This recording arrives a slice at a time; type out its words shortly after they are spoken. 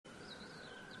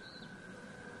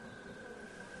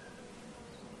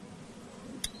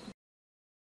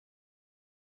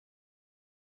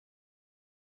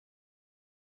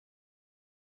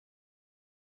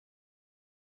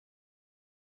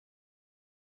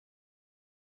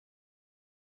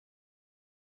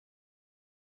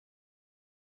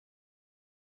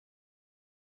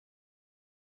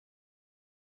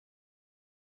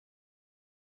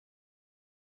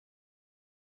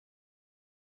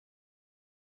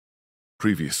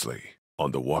Previously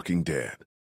on The Walking Dead.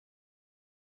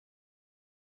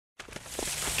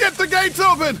 Get the gates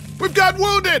open! We've got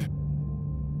wounded!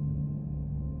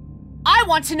 I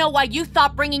want to know why you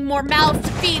thought bringing more mouths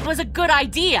to feed was a good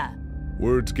idea.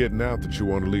 Word's getting out that you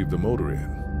want to leave the motor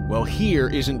in. Well, here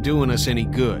isn't doing us any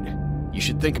good. You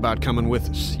should think about coming with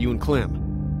us, you and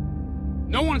Clem.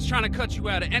 No one's trying to cut you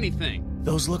out of anything.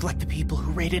 Those look like the people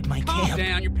who raided my Calm camp.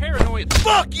 down, you're paranoid.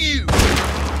 Fuck you!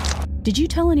 Did you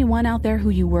tell anyone out there who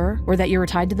you were, or that you were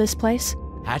tied to this place?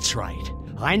 That's right.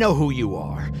 I know who you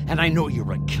are, and I know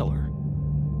you're a killer.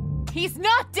 He's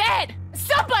not dead!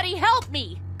 Somebody help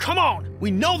me! Come on! We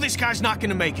know this guy's not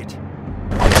gonna make it!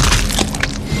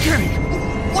 Kenny!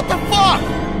 What the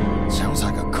fuck? Sounds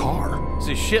like a car. There's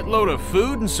a shitload of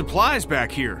food and supplies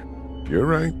back here. You're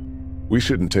right. We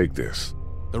shouldn't take this.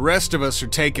 The rest of us are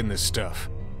taking this stuff.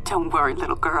 Don't worry,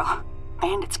 little girl.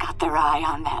 Bandits got their eye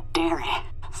on that dairy.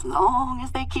 As long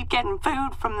as they keep getting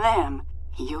food from them,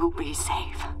 you'll be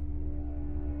safe.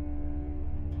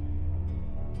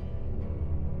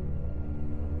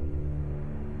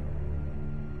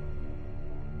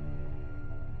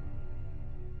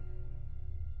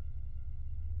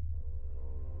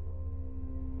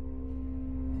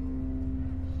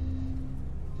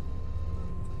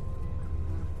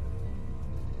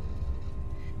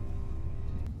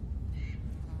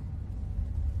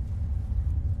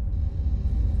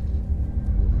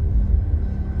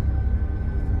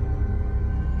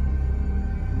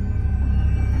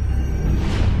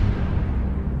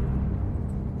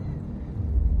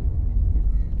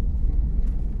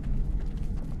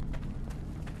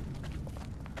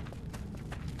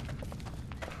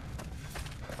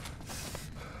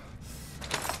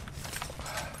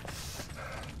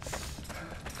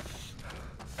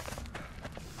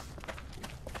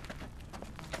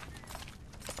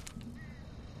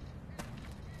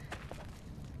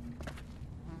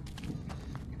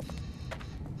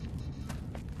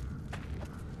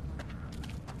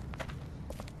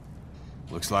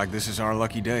 Looks like this is our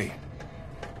lucky day.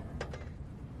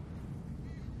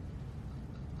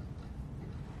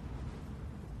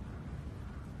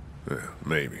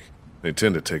 Maybe. They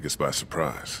tend to take us by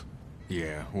surprise.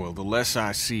 Yeah, well, the less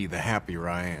I see, the happier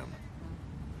I am.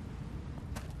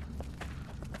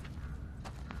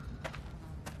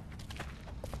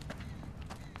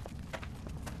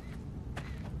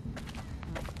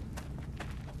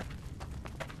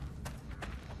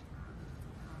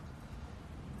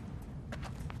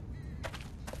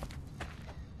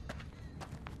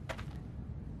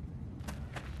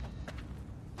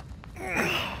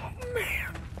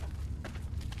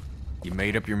 You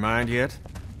made up your mind yet?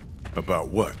 About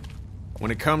what?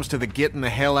 When it comes to the getting the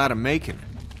hell out of Macon,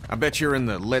 I bet you're in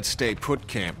the let's stay put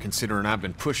camp, considering I've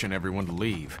been pushing everyone to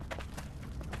leave.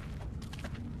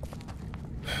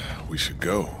 We should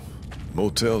go.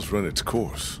 Motel's run its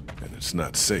course, and it's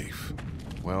not safe.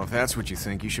 Well, if that's what you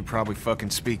think, you should probably fucking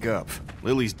speak up.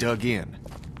 Lily's dug in.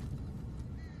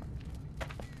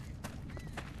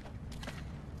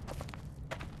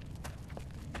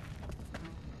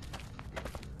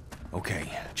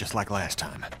 Okay, just like last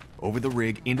time. Over the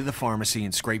rig, into the pharmacy,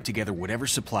 and scrape together whatever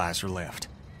supplies are left.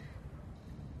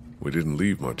 We didn't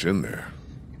leave much in there.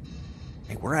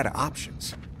 Hey, we're out of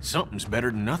options. Something's better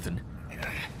than nothing.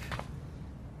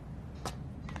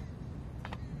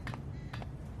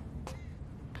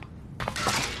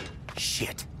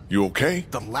 Shit. You okay?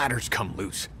 The ladder's come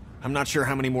loose. I'm not sure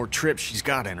how many more trips she's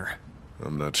got in her.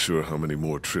 I'm not sure how many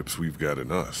more trips we've got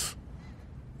in us.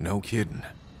 No kidding.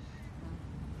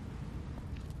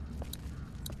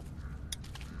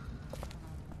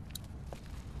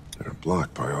 They're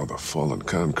blocked by all the fallen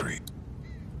concrete.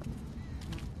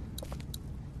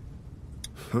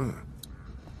 Huh.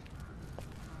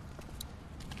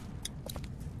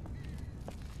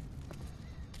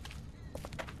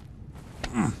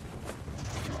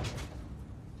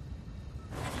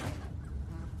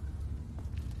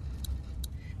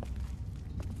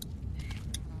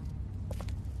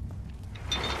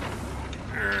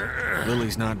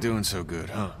 Lily's not doing so good,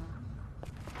 huh?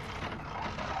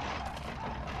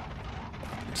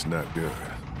 It's not good.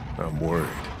 I'm worried.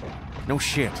 No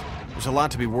shit. There's a lot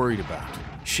to be worried about.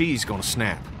 She's gonna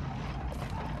snap.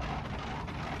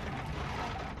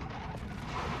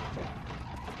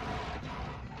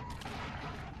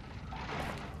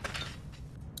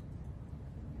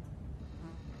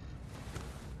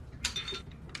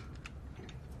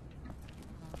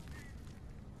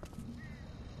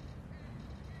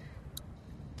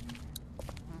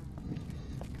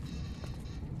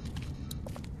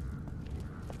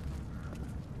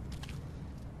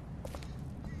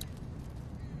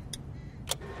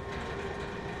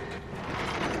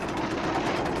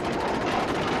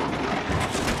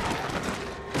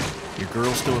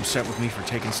 girl still upset with me for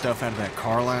taking stuff out of that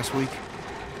car last week?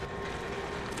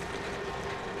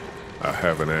 I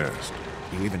haven't asked.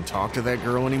 You even talk to that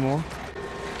girl anymore?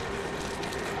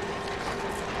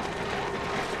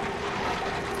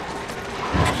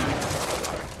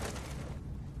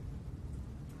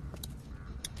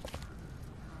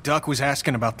 Duck was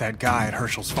asking about that guy at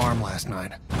Herschel's farm last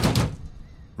night.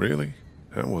 Really?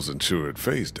 I wasn't sure it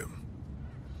fazed him.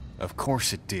 Of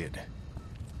course it did.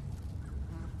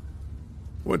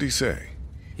 What'd he say?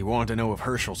 He wanted to know if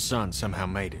Herschel's son somehow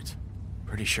made it.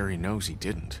 Pretty sure he knows he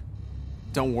didn't.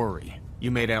 Don't worry, you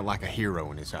made out like a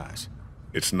hero in his eyes.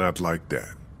 It's not like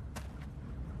that.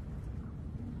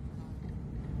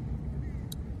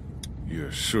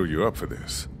 You're sure you're up for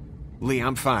this? Lee,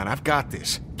 I'm fine. I've got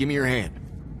this. Give me your hand.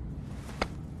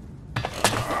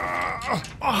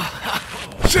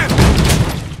 Shit!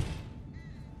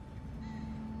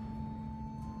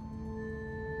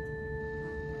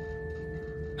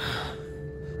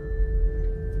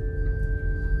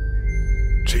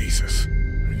 Jesus.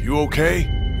 Are you okay?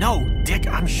 No, Dick,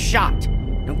 I'm shot.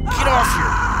 Now get off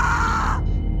here.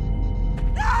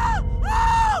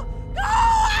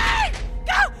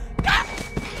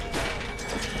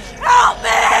 Help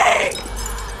me!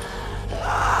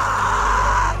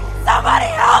 Somebody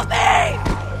help me!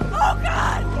 Oh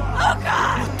God! Oh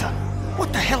God!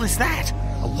 What the hell is that?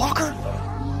 A walker?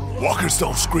 Walkers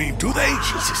don't scream, do they?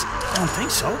 Jesus, I don't think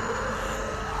so.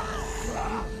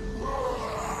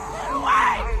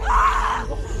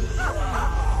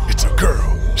 It's a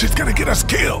girl. She's gonna get us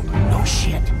killed. No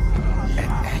shit.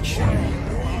 Actually...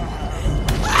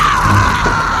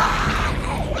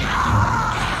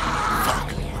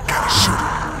 Gotta shoot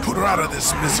her. Put her out of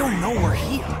this I misery. don't know we're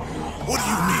here. What do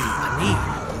you mean? I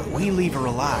mean, we leave her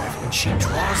alive, and she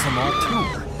draws them all to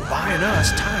her, buying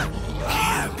us time.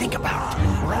 Yeah, think about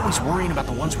it. We're always worrying about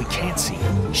the ones we can't see.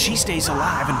 She stays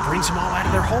alive and brings them all out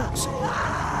of their holes.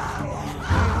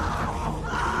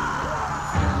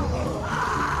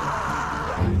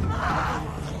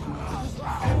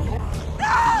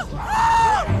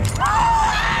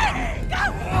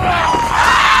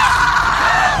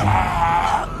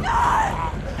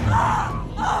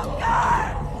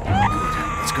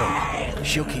 Let's go.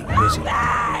 She'll keep busy.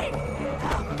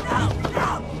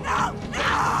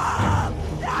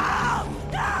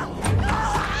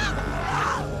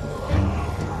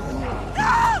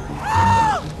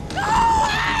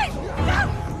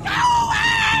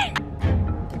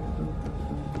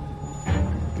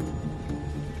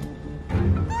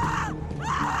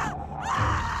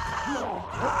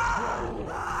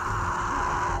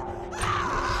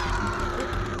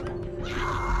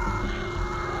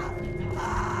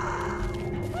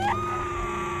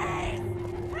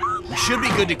 Should be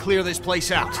good to clear this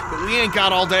place out, but we ain't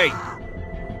got all day.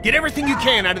 Get everything you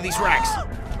can out of these racks.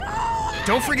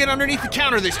 Don't forget underneath the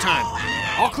counter this time.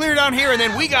 I'll clear down here and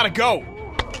then we gotta go.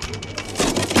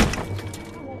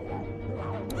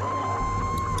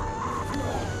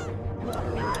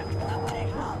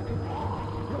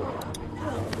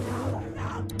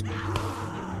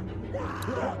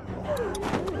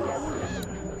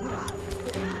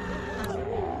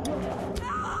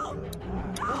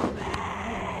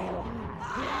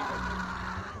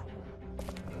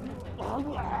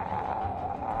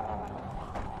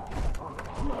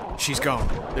 She's gone.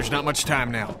 There's not much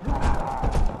time now.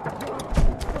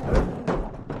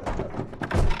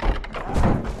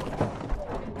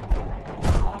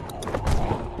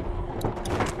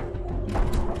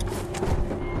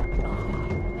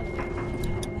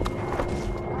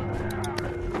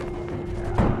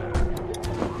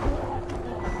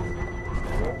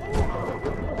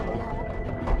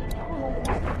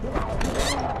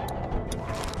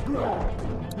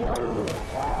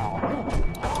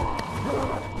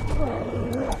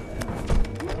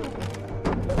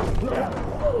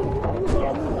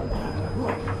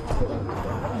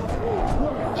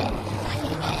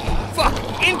 Fuck!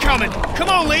 Incoming! Come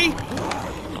on, Lee!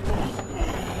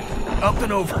 Up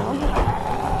and over.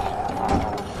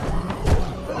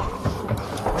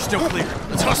 We're still clear.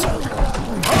 Let's hustle.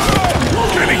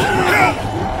 Kenny, help!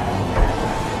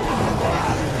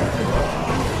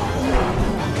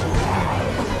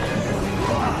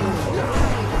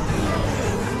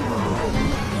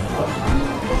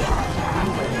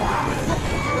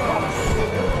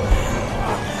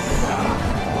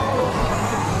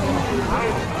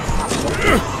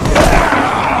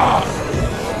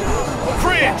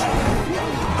 Fridge!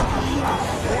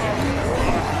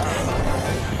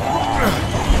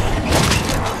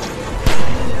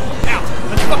 Out!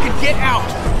 Let's fucking get out!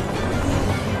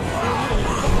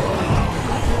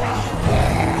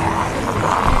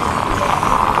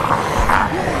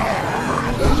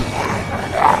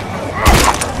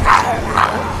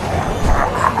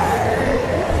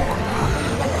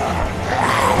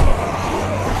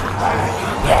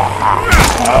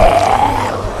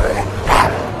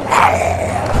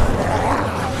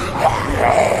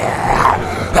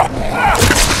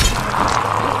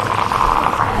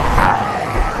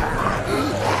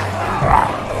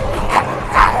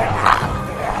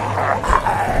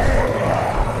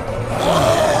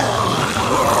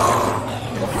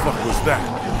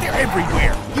 They're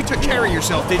everywhere. You took care of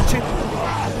yourself, didn't you?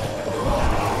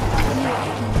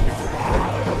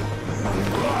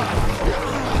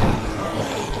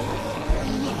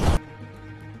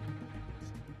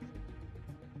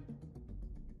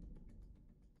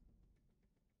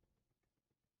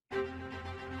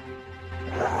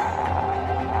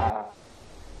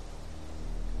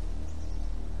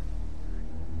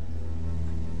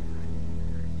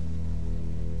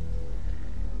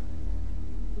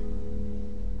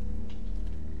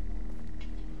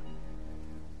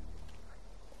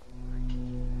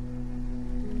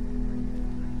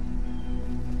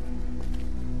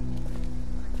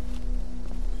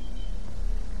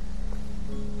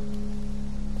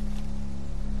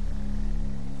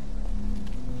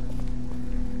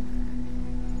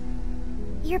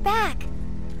 You're back.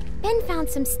 Ben found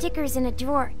some stickers in a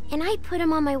drawer, and I put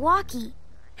them on my walkie.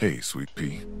 Hey, Sweet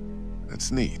Pea.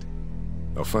 That's neat.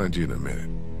 I'll find you in a minute.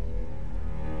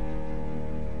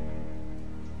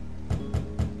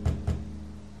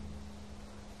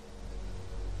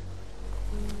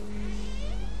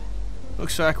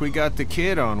 Looks like we got the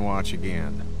kid on watch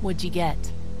again. What'd you get?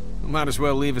 We might as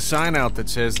well leave a sign out that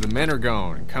says the men are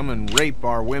gone and come and rape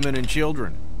our women and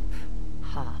children.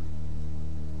 Huh.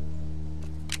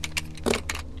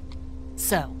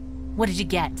 So, what did you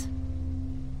get?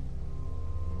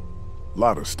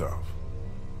 Lot of stuff.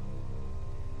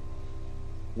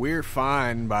 We're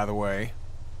fine, by the way.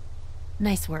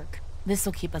 Nice work.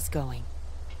 This'll keep us going.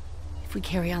 If we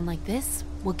carry on like this,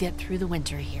 we'll get through the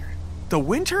winter here. The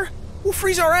winter? We'll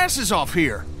freeze our asses off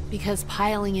here. Because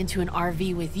piling into an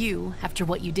RV with you, after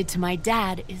what you did to my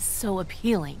dad, is so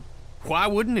appealing. Why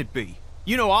wouldn't it be?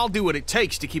 You know I'll do what it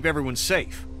takes to keep everyone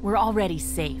safe. We're already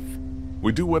safe.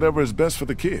 We do whatever is best for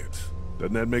the kids.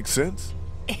 Doesn't that make sense?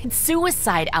 It's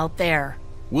suicide out there.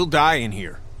 We'll die in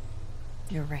here.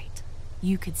 You're right.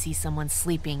 You could see someone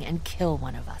sleeping and kill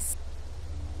one of us.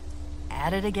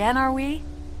 At it again, are we?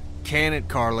 Can it,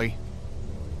 Carly?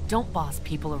 Don't boss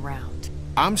people around.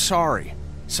 I'm sorry.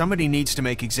 Somebody needs to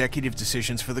make executive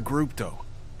decisions for the group, though.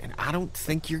 And I don't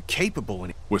think you're capable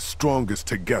in it. We're strongest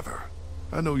together.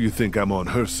 I know you think I'm on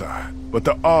her side, but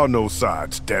there are no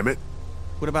sides, damn it.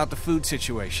 What about the food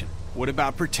situation? What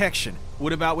about protection?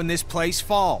 What about when this place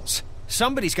falls?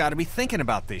 Somebody's got to be thinking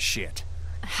about this shit.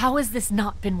 How has this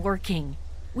not been working?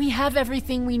 We have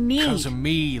everything we need. Because of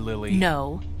me, Lily.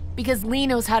 No, because Lee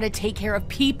knows how to take care of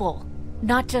people,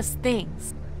 not just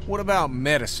things. What about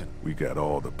medicine? We got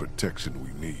all the protection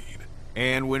we need.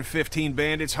 And when 15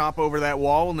 bandits hop over that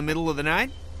wall in the middle of the night?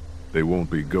 They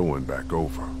won't be going back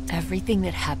over. Everything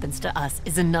that happens to us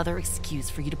is another excuse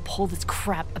for you to pull this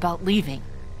crap about leaving.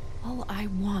 All I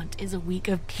want is a week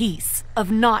of peace, of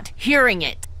not hearing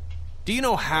it. Do you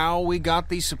know how we got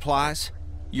these supplies?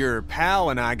 Your pal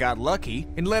and I got lucky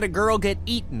and let a girl get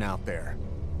eaten out there.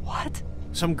 What?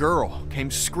 Some girl came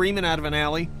screaming out of an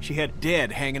alley. She had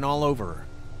dead hanging all over her.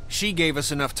 She gave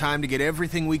us enough time to get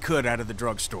everything we could out of the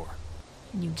drugstore.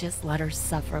 And you just let her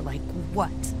suffer like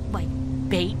what? Like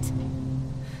bait?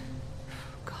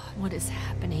 God, what is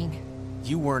happening?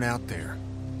 You weren't out there.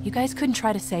 You guys couldn't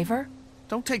try to save her?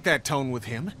 Don't take that tone with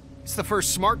him. It's the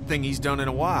first smart thing he's done in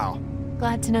a while.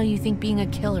 Glad to know you think being a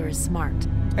killer is smart.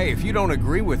 Hey, if you don't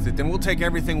agree with it, then we'll take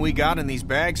everything we got in these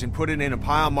bags and put it in a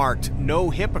pile marked "No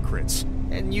Hypocrites,"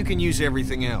 and you can use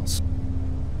everything else.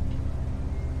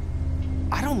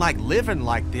 I don't like living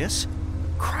like this.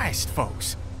 Christ,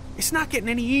 folks. It's not getting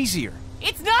any easier.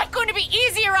 It's not going to be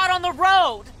easier out on the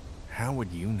road! How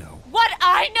would you know? What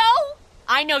I know?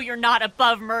 I know you're not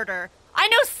above murder. I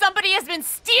know somebody has been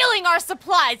stealing our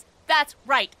supplies. That's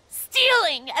right,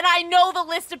 stealing! And I know the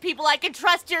list of people I can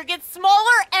trust here gets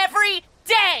smaller every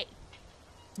day!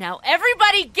 Now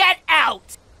everybody get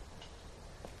out!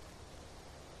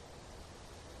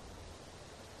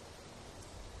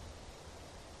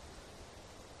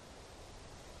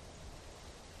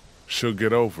 She'll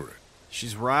get over it.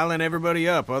 She's riling everybody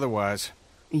up otherwise.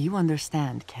 You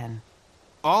understand, Ken.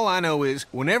 All I know is,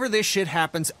 whenever this shit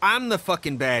happens, I'm the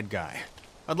fucking bad guy.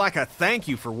 I'd like a thank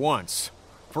you for once.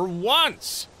 For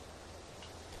once!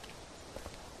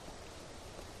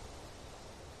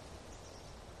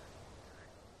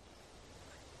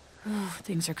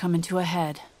 Things are coming to a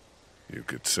head. You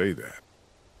could say that.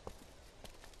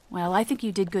 Well, I think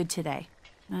you did good today.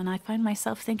 And I find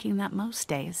myself thinking that most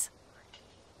days.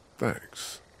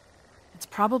 Thanks. It's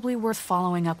probably worth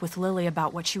following up with Lily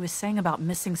about what she was saying about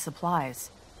missing supplies.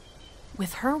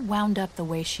 With her wound up the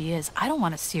way she is, I don't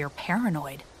want to see her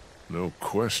paranoid. No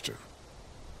question.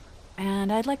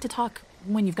 And I'd like to talk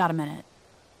when you've got a minute.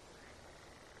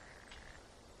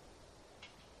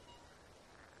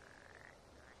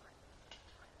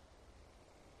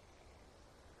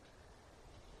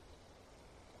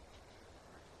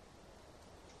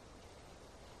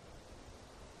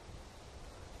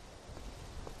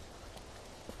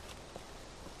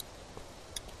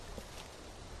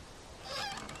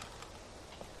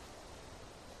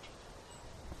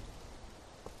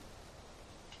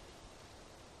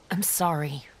 I'm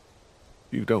sorry.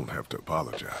 You don't have to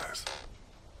apologize.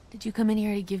 Did you come in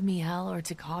here to give me hell or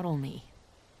to coddle me?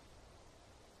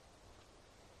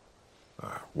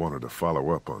 I wanted to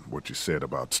follow up on what you said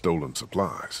about stolen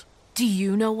supplies. Do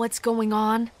you know what's going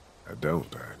on? I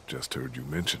don't. I just heard you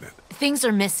mention it. Things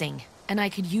are missing, and I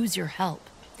could use your help.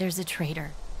 There's a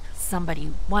traitor.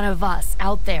 Somebody, one of us,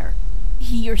 out there.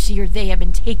 He or she or they have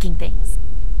been taking things.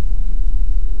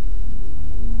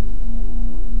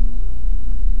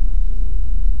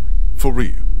 For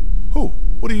real? Who?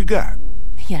 What do you got?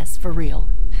 Yes, for real.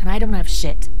 And I don't have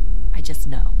shit. I just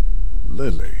know.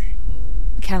 Lily.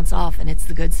 The count's off, and it's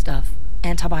the good stuff.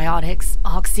 Antibiotics,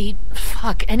 oxy,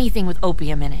 fuck, anything with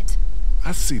opium in it.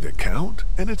 I see the count,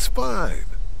 and it's fine.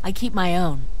 I keep my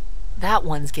own. That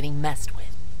one's getting messed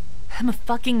with. I'm a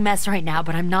fucking mess right now,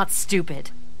 but I'm not stupid.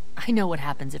 I know what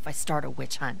happens if I start a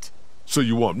witch hunt. So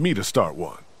you want me to start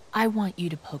one? I want you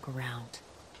to poke around.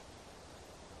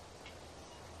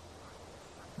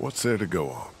 What's there to go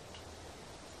on?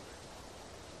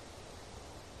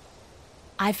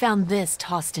 I found this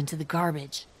tossed into the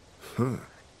garbage.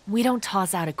 We don't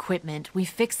toss out equipment, we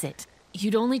fix it.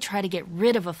 You'd only try to get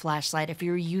rid of a flashlight if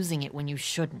you were using it when you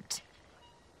shouldn't.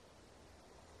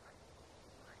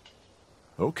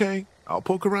 Okay, I'll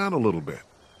poke around a little bit.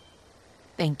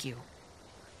 Thank you.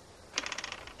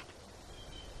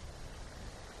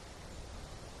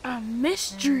 A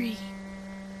mystery.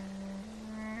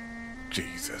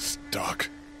 Jesus, Doc.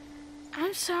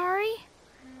 I'm sorry.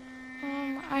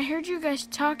 I heard you guys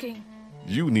talking.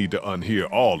 You need to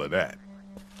unhear all of that.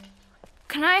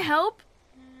 Can I help?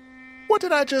 What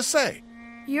did I just say?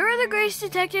 You're the Grace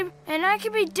Detective, and I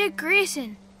can be Dick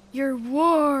Grayson, your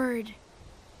ward.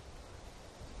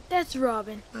 That's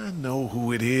Robin. I know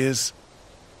who it is.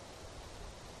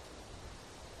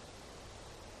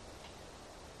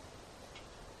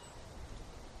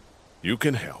 You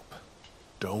can help.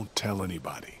 Don't tell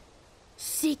anybody.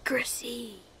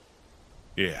 Secrecy.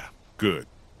 Yeah, good.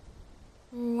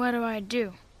 What do I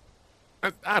do?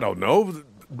 I don't know.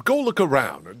 Go look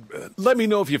around. Let me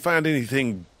know if you find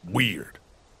anything weird.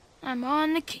 I'm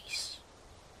on the case.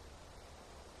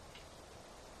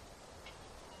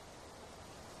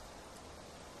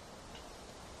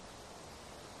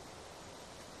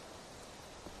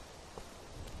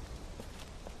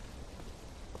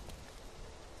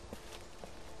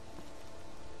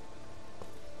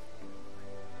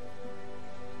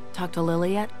 Talk to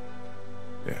Lily yet?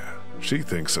 Yeah, she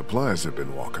thinks supplies have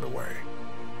been walking away.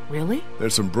 Really?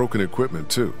 There's some broken equipment,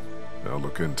 too. I'll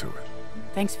look into it.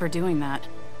 Thanks for doing that.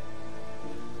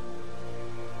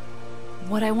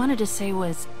 What I wanted to say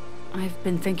was, I've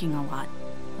been thinking a lot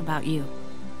about you.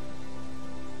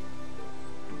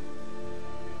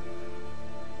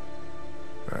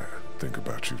 I think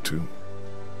about you, too.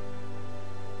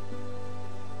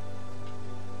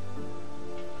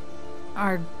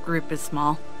 Our group is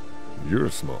small.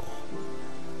 You're small.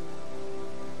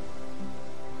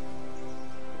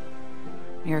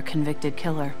 You're a convicted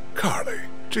killer. Carly,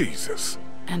 Jesus.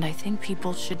 And I think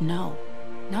people should know.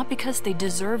 Not because they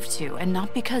deserve to, and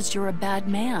not because you're a bad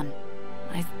man.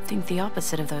 I think the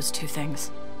opposite of those two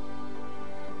things.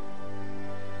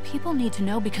 People need to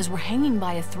know because we're hanging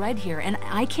by a thread here, and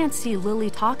I can't see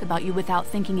Lily talk about you without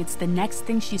thinking it's the next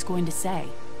thing she's going to say.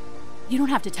 You don't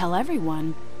have to tell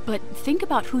everyone, but think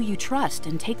about who you trust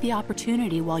and take the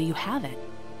opportunity while you have it.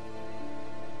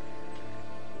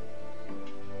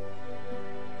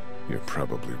 You're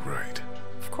probably right.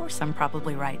 Of course I'm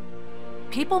probably right.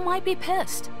 People might be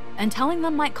pissed, and telling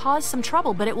them might cause some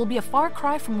trouble, but it will be a far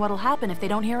cry from what'll happen if they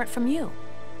don't hear it from you.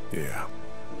 Yeah.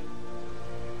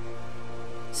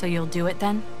 So you'll do it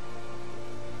then?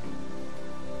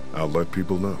 I'll let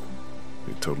people know.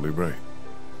 You're totally right.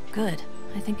 Good.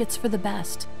 I think it's for the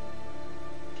best.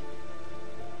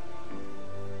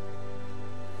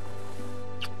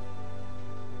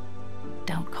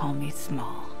 Don't call me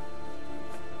small.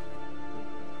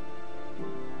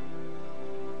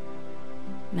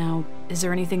 Now, is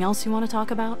there anything else you want to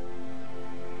talk about?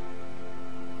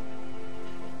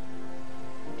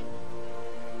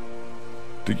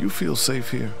 Do you feel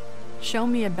safe here? Show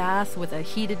me a bath with a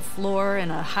heated floor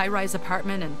in a high-rise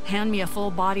apartment and hand me a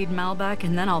full-bodied Malbec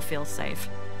and then I'll feel safe.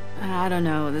 I don't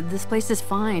know, this place is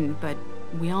fine, but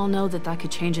we all know that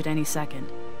could change at any second.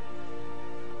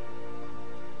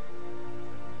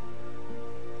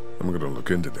 I'm gonna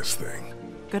look into this thing.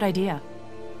 Good idea.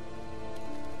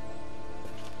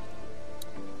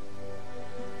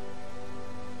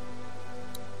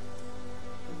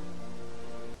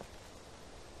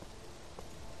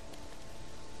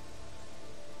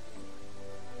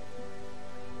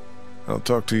 I'll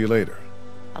talk to you later.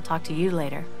 I'll talk to you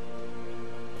later.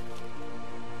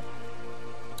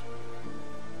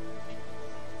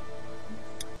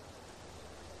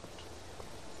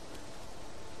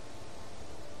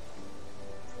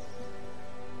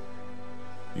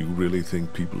 You really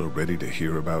think people are ready to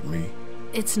hear about me?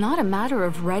 It's not a matter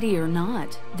of ready or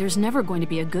not. There's never going to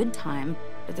be a good time,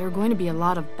 but there are going to be a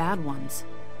lot of bad ones.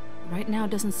 Right now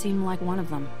doesn't seem like one of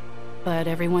them. But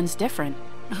everyone's different.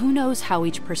 Who knows how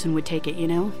each person would take it, you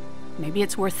know? Maybe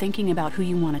it's worth thinking about who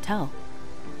you want to tell.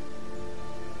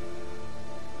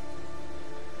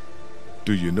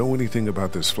 Do you know anything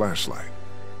about this flashlight?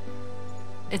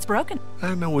 It's broken.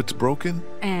 I know it's broken.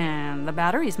 And the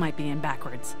batteries might be in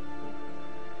backwards.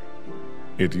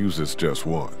 It uses just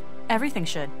one. Everything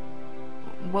should.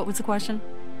 What was the question?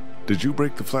 Did you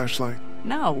break the flashlight?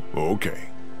 No. Okay.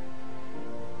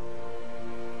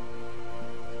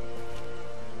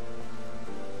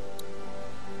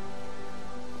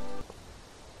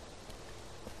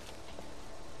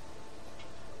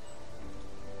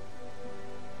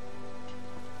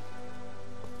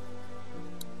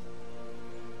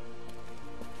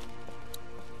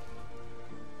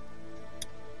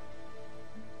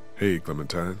 Hey,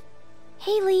 Clementine.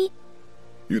 Haley.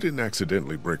 You didn't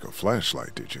accidentally break a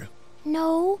flashlight, did you?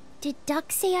 No. Did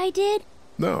Duck say I did?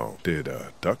 No. Did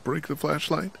Duck break the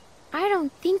flashlight? I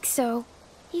don't think so.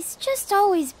 He's just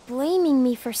always blaming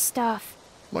me for stuff.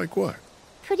 Like what?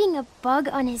 Putting a bug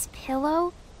on his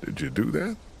pillow? Did you do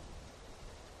that?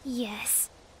 Yes.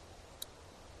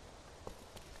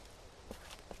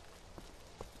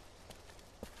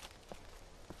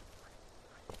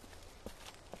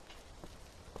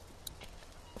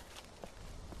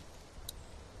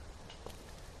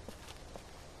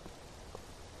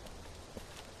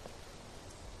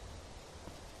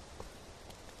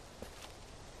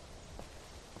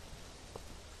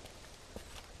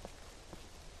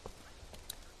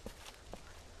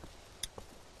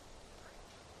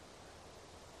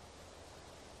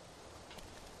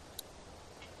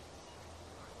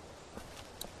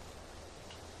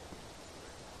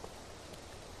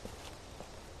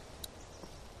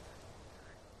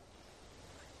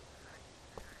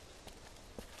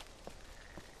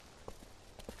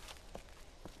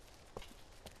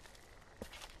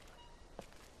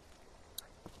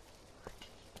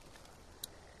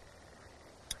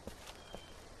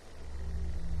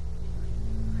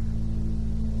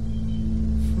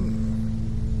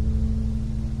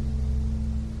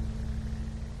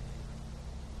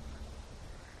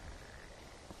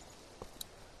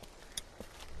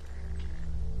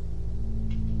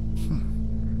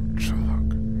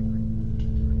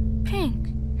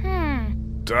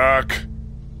 Duck.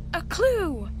 A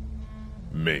clue.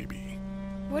 Maybe.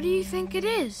 What do you think it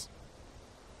is?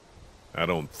 I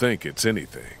don't think it's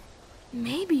anything.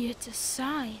 Maybe it's a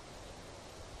sign.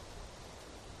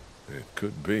 It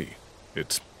could be.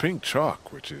 It's pink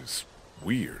chalk, which is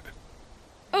weird.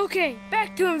 Okay,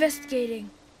 back to investigating.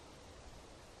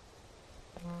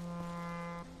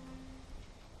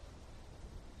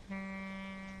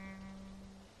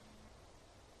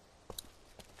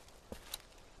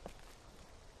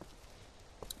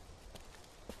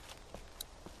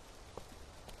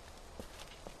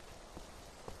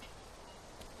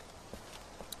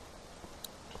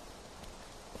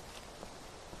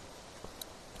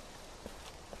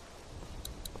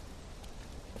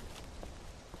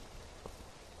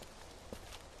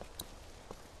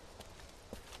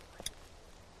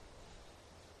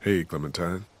 Hey,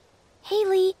 Clementine.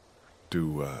 Haley.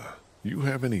 Do, you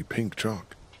have any pink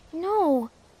chalk? No,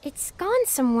 it's gone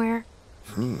somewhere.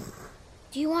 Do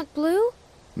you want blue?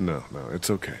 No,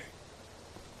 it's okay.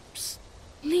 Psst,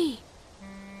 Lee.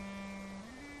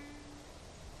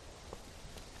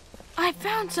 I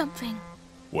found something.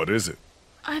 What is it?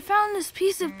 I found this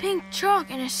piece of pink chalk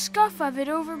and a scuff of it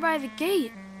over by the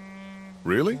gate.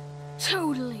 Really?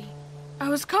 Totally. I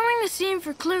was combing the scene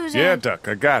for clues Yeah, and... Duck,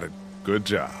 I got it. Good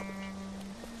job.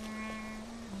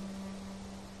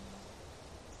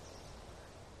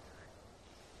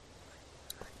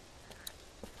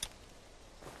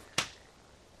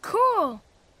 Cool.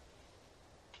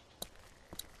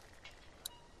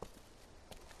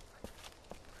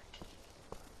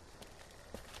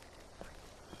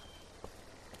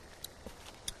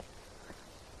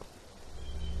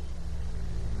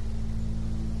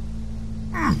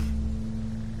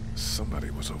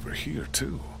 somebody was over here,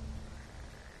 too.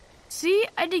 See?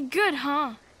 I did good,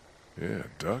 huh? Yeah,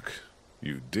 Duck,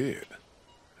 you did.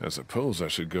 I suppose I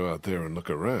should go out there and look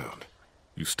around.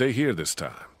 You stay here this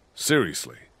time.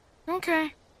 Seriously.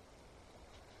 Okay.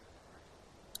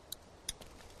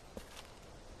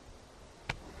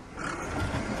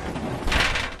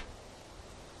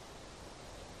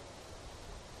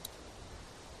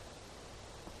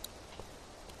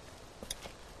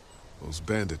 Those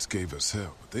bandits gave us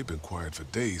hell, but they've been quiet for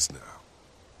days now.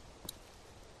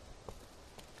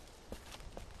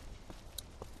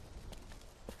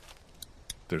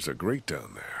 There's a grate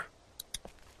down there.